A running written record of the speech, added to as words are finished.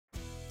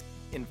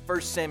In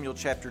 1 Samuel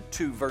chapter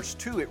 2, verse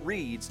 2, it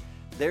reads,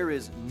 "There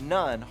is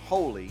none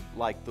holy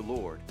like the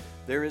Lord.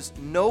 There is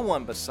no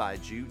one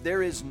beside you.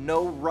 There is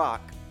no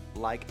rock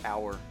like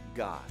our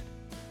God."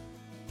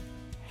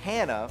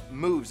 Hannah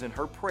moves in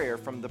her prayer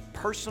from the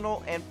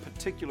personal and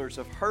particulars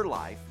of her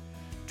life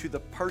to the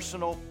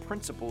personal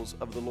principles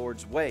of the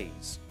Lord's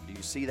ways. Do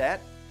you see that?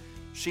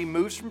 She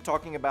moves from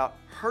talking about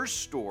her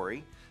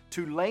story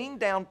to laying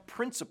down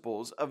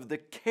principles of the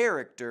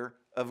character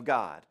of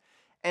God.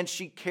 And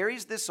she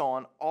carries this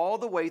on all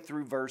the way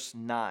through verse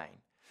 9.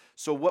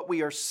 So what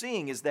we are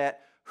seeing is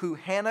that who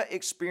Hannah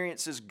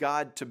experiences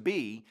God to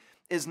be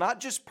is not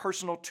just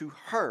personal to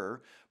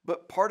her,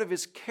 but part of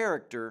his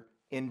character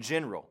in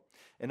general.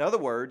 In other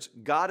words,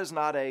 God is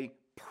not a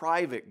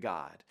private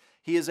God.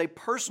 He is a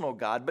personal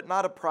God, but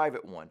not a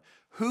private one.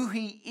 Who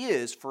he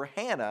is for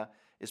Hannah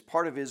is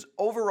part of his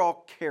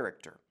overall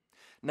character.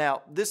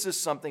 Now, this is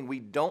something we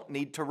don't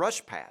need to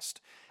rush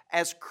past.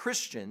 As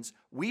Christians,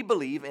 we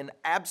believe in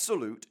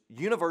absolute,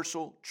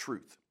 universal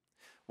truth.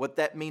 What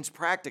that means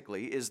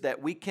practically is that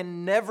we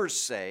can never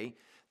say,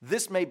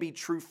 "This may be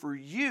true for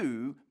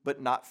you, but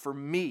not for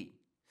me."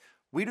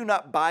 We do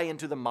not buy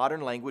into the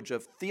modern language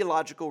of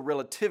theological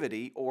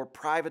relativity or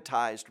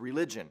privatized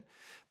religion.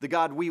 The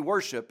God we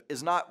worship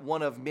is not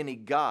one of many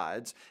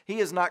gods. He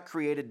has not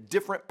created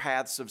different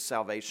paths of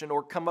salvation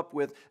or come up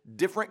with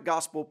different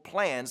gospel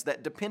plans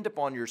that depend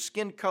upon your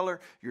skin color,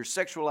 your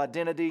sexual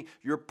identity,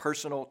 your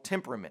personal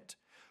temperament.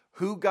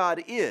 Who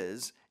God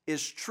is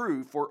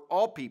true for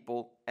all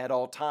people at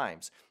all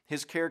times.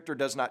 His character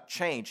does not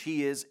change.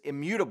 He is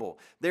immutable.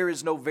 There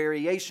is no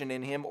variation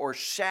in him or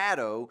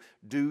shadow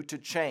due to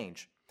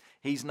change.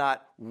 He's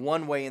not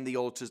one way in the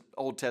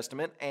Old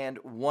Testament and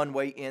one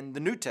way in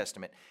the New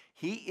Testament.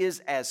 He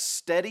is as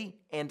steady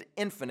and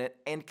infinite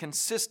and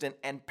consistent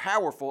and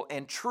powerful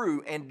and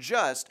true and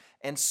just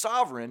and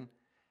sovereign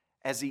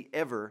as he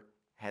ever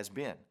has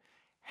been.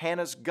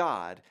 Hannah's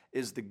God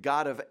is the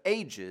God of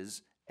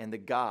ages and the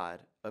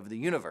God of the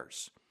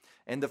universe.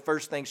 And the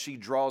first thing she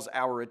draws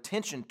our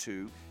attention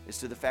to is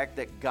to the fact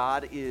that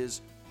God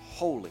is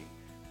holy.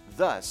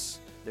 Thus,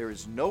 there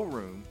is no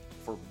room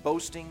for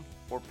boasting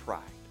or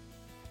pride.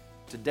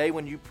 Today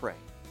when you pray,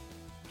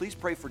 please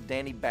pray for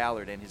Danny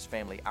Ballard and his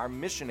family, our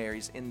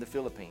missionaries in the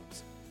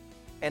Philippines.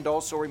 And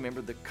also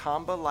remember the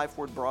Kamba Life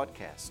Word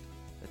broadcast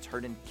that's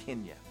heard in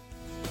Kenya.